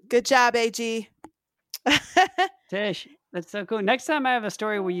 Incredible. Good job, AG. Tish, that's so cool. Next time I have a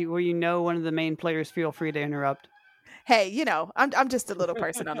story where you know one of the main players, feel free to interrupt. Hey, I'm just a little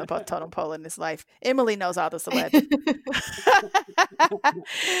person on the totem pole in this life. Emily knows all the celebs.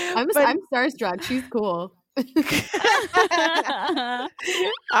 I'm starstruck. She's cool.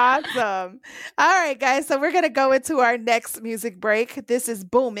 Awesome. All right, guys. So we're going to go into our next music break. This is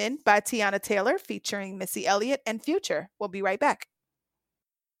Boomin' by Tiana Taylor featuring Missy Elliott and Future. We'll be right back.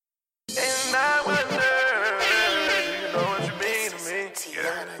 And I wonder, you know what you mean to me.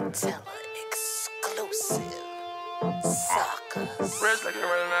 Tiana Taylor exclusive. Suckers. Fresh like you're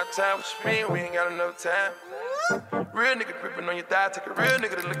running out of time. What you mean? We ain't got enough time. Real nigga gripping on your thigh. Take a real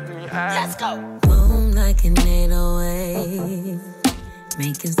nigga to look in your eyes. Let's go. Boom like an 808.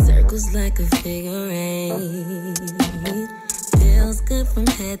 Making circles like a figure eight. Feels good from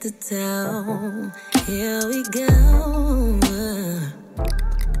head to toe. Here we go.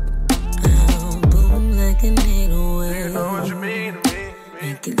 Oh, boom like an 808. You know what you mean to me.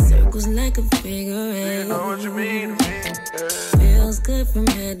 Making circles like a figure eight. You know what you mean to me. Yeah. Feels good from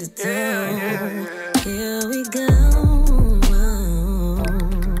head to toe. Yeah. Here we go.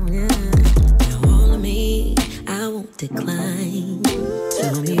 Now all of me, I won't decline.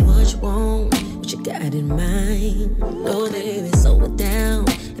 Tell me what you want, what you got in mind. No, baby, slow it down.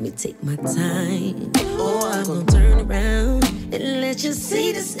 Let me take my time. Oh, I'm gonna turn around and let you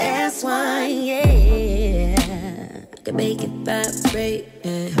see this ass wine. Yeah, I can make it vibrate.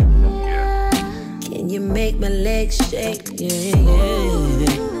 Yeah. Can you make my legs shake? Yeah.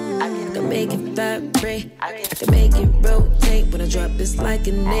 I can make it vibrate. I can make it rotate. When I drop, it's like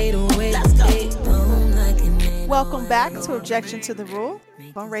an 808. Let's go. Welcome back to Objection to the Rule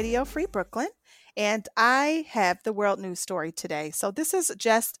on Radio Free Brooklyn. And I have the world news story today. So this is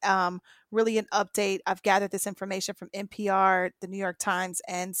just really an update. I've gathered this information from NPR, the New York Times,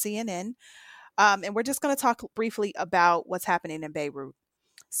 and CNN. And we're just going to talk briefly about what's happening in Beirut.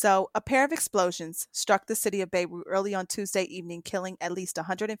 So a pair of explosions struck the city of Beirut early on Tuesday evening, killing at least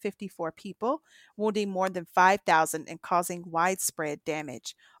 154 people, wounding more than 5,000 and causing widespread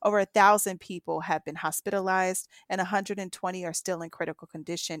damage. Over 1,000 people have been hospitalized and 120 are still in critical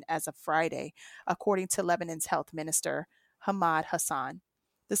condition as of Friday, according to Lebanon's health minister, Hamad Hassan.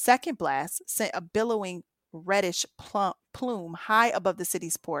 The second blast sent a billowing reddish plume high above the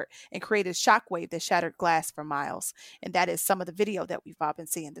city's port and created a shockwave that shattered glass for miles. And that is some of the video that we've all been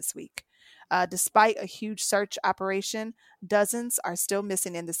seeing this week. Despite a huge search operation, dozens are still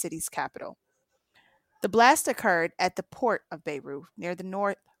missing in the city's capital. The blast occurred at the port of Beirut, near the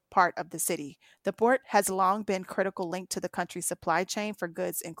part of the city. The port has long been a critical link to the country's supply chain for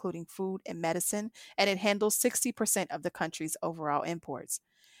goods including food and medicine, and it handles 60% of the country's overall imports.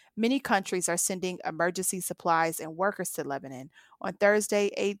 Many countries are sending emergency supplies and workers to Lebanon. On Thursday,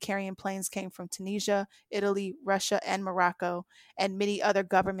 aid-carrying planes came from Tunisia, Italy, Russia, and Morocco, and many other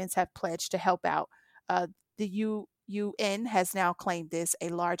governments have pledged to help out. The UN has now claimed this a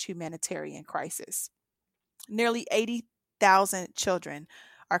large humanitarian crisis. Nearly 80,000 children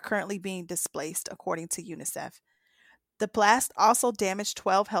are currently being displaced, according to UNICEF. The blast also damaged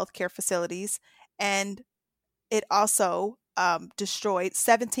 12 healthcare facilities, and it also destroyed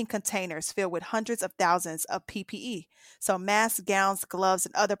 17 containers filled with hundreds of thousands of PPE. So masks, gowns, gloves,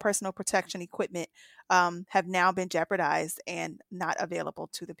 and other personal protection equipment have now been jeopardized and not available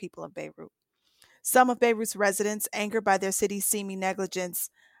to the people of Beirut. Some of Beirut's residents, angered by their city's seeming negligence,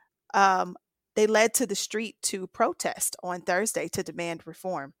 they led to the street to protest on Thursday to demand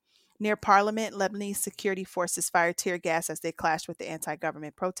reform. Near Parliament, Lebanese security forces fired tear gas as they clashed with the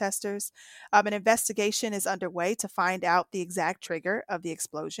anti-government protesters. An investigation is underway to find out the exact trigger of the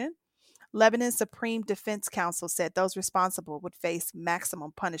explosion. Lebanon's Supreme Defense Council said those responsible would face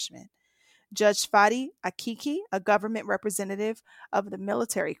maximum punishment. Judge Fadi Akiki, a government representative of the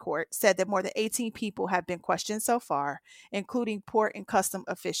military court, said that more than 18 people have been questioned so far, including port and custom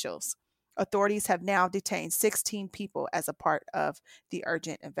officials. Authorities have now detained 16 people as a part of the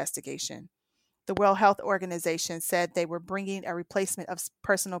urgent investigation. The World Health Organization said they were bringing a replacement of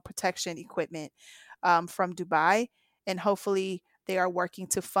personal protection equipment from Dubai, and hopefully they are working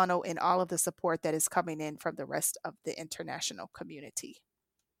to funnel in all of the support that is coming in from the rest of the international community.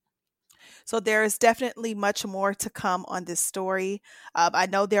 So there is definitely much more to come on this story. I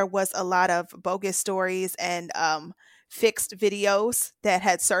know there was a lot of bogus stories and fixed videos that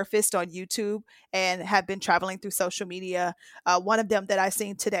had surfaced on YouTube and have been traveling through social media. One of them that I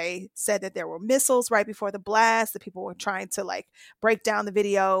seen today said that there were missiles right before the blast. The people were trying to break down the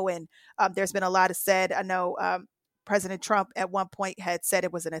video, and there's been a lot of said. I know President Trump at one point had said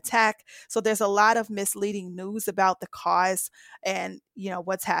it was an attack. So there's a lot of misleading news about the cause and,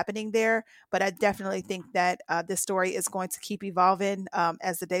 what's happening there. But I definitely think that this story is going to keep evolving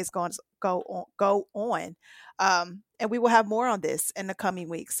as the days go on. And we will have more on this in the coming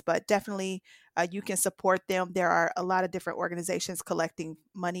weeks, but definitely you can support them. There are a lot of different organizations collecting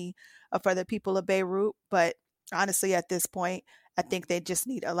money for the people of Beirut. But honestly, at this point, I think they just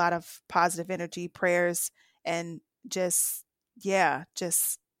need a lot of positive energy, prayers, and just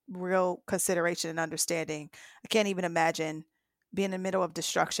real consideration and understanding. I can't even imagine being in the middle of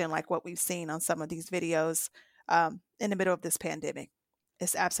destruction like what we've seen on some of these videos in the middle of this pandemic.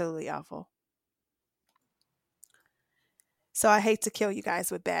 It's absolutely awful. So I hate to kill you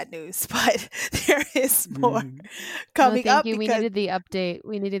guys with bad news, but there is more coming up. We needed the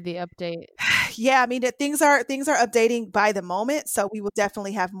update. Yeah, I mean, things are updating by the moment, so we will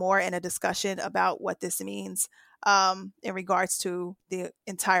definitely have more in a discussion about what this means in regards to the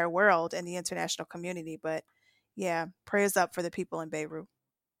entire world and the international community. But yeah, prayers up for the people in Beirut.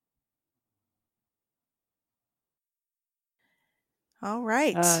 All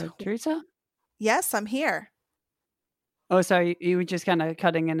right. Teresa? Yes, I'm here. Oh, sorry. You were just kind of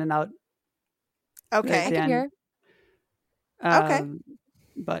cutting in and out. Okay. I can hear. Okay.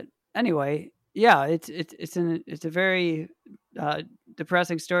 But anyway, yeah, it's a very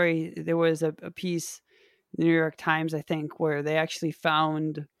depressing story. There was a piece in the New York Times, I think, where they actually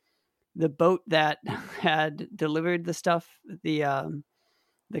found the boat that had delivered the stuff, the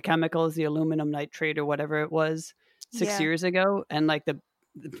chemicals, the aluminum nitrate or whatever it was, 6 years ago, and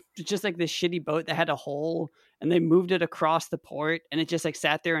just like this shitty boat that had a hole, and they moved it across the port, and it just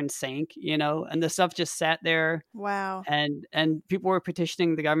sat there and sank, and the stuff just sat there. Wow. And people were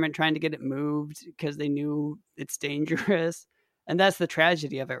petitioning the government, trying to get it moved because they knew it's dangerous. And that's the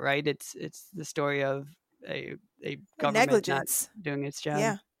tragedy of it, right? It's the story of a government negligence not doing its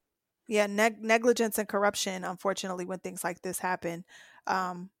job. Yeah. Negligence and corruption, unfortunately, when things like this happen.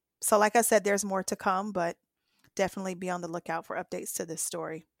 So like I said, there's more to come, but definitely be on the lookout for updates to this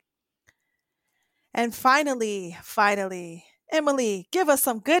story. And finally, Emily, give us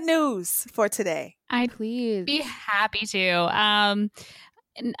some good news for today. I'd Please be happy to.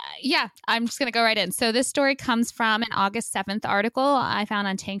 Yeah, I'm just going to go right in. So this story comes from an August 7th article I found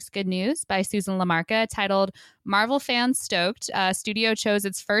on Tank's Good News by Susan Lamarca titled "Marvel Fans Stoked. Studio chose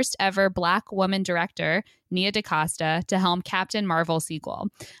its first ever Black woman director, Nia DaCosta, to helm Captain Marvel sequel,"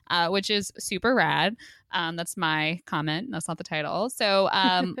 which is super rad. That's my comment. That's not the title. So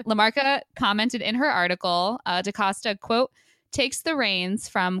Lamarca commented in her article, DaCosta, quote, takes the reins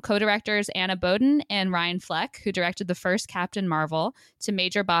from co-directors Anna Boden and Ryan Fleck, who directed the first Captain Marvel, to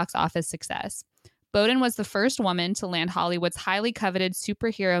major box office success. Boden was the first woman to land Hollywood's highly coveted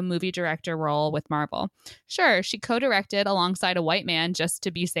superhero movie director role with Marvel. Sure, she co-directed alongside a white man just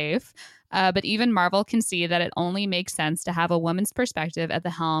to be safe, but even Marvel can see that it only makes sense to have a woman's perspective at the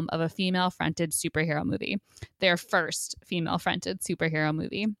helm of a female-fronted superhero movie. Their first female-fronted superhero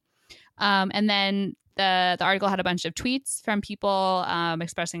movie. And then the article had a bunch of tweets from people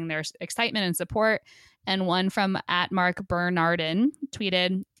expressing their excitement and support. And one from @MarkBernardin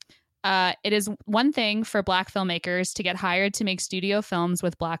tweeted, it is one thing for Black filmmakers to get hired to make studio films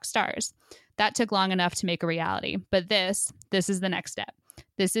with Black stars. That took long enough to make a reality. But this is the next step.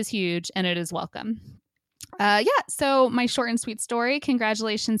 This is huge, and it is welcome. So my short and sweet story.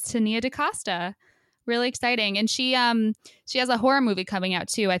 Congratulations to Nia DaCosta. Really exciting. And she has a horror movie coming out,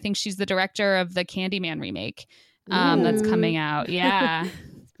 too. I think she's the director of the Candyman remake that's coming out. Yeah.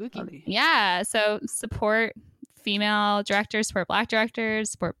 Spooky. Yeah. So support female directors, support Black directors,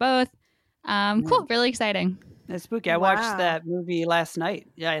 support both. Cool. Really exciting. That's spooky. I watched that movie last night.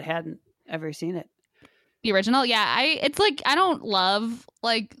 Yeah, I hadn't ever seen it. The original? Yeah. It's like, I don't love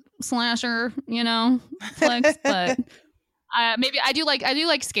like slasher, flicks, but maybe I do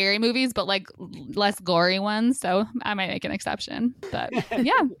like scary movies, but like less gory ones. So I might make an exception. But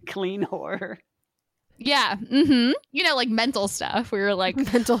yeah. Clean horror. Yeah. Mm-hmm. Like mental stuff. We were like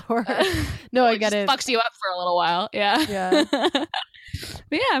mental horror. No, I get it. Fucks you up for a little while. Yeah. Yeah. But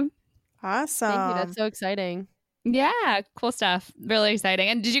yeah. Awesome. Thank you. That's so exciting. Yeah. Cool stuff. Really exciting.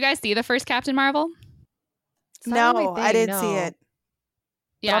 And did you guys see the first Captain Marvel? No, I didn't see it.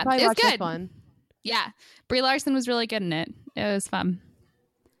 Yeah. It was good. One. Yeah. Brie Larson was really good in it. It was fun.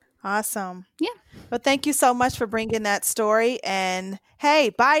 Awesome. Yeah. Well, thank you so much for bringing that story. And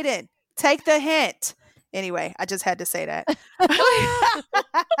hey, Biden, take the hint. Anyway, I just had to say that. All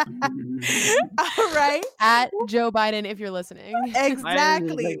right. @Joe Biden, if you're listening.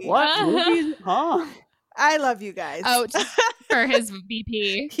 Exactly. Like, what movies? Huh? I love you guys. Oh, for his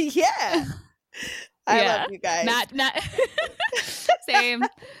VP. Yeah. I love you guys. Not same.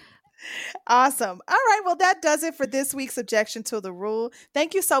 Awesome. All right. Well, that does it for this week's Objection to the Rule.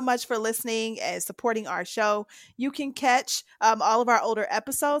 Thank you so much for listening and supporting our show. You can catch all of our older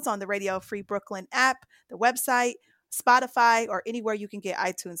episodes on the Radio Free Brooklyn app, the website, Spotify, or anywhere you can get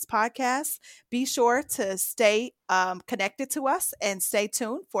iTunes podcasts. Be sure to stay connected to us and stay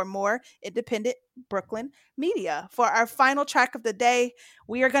tuned for more independent Brooklyn media. For our final track of the day,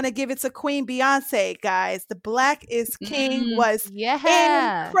 we are going to give it to Queen Beyonce, guys. The Black is King was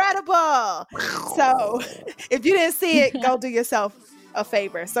incredible. So if you didn't see it, go do yourself a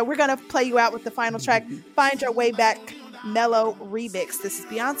favor. So we're going to play you out with the final track, Find Your Way Back Mellow Remix. This is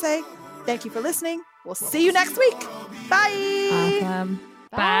Beyonce. Thank you for listening. We'll see you next week. Bye. Awesome.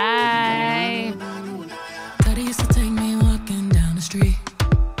 Bye. Daddy used to take me walking down the street.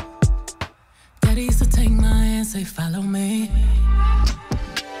 Daddy used to take my hand, say follow me.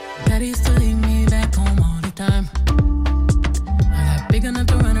 Daddy used to leave me back home all the time. I got big enough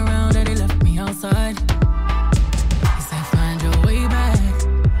to run around, Daddy left me outside. He said find your way back.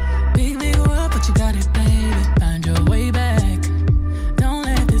 Big world, but you got it, baby. Find your way back. Don't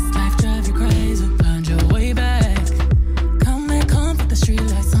let this life drive you crazy. Find your way back. Come back home, put the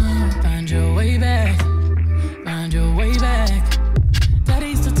streetlights on. Find your way back. Find your way back. Daddy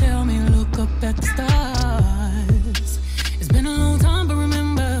used to tell me, look up at the stars. It's been a long time, but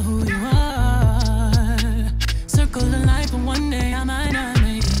remember who you are. Circle the life, but one day I might not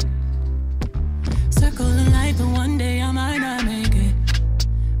make it. Circle the life, but one day I might not make it.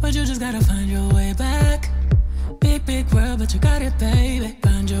 But you just gotta find your way back. Big world, but you got it, baby.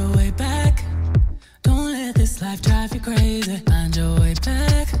 Find your way back. Don't let this life drive you crazy. Find your way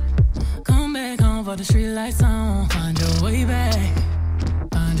back. Come back home for the streetlights on. Find your way back.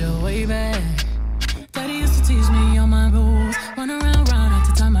 Find your way back. Daddy used to teach me all my rules. Run around, round, had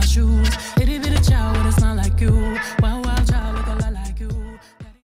to tie my shoes.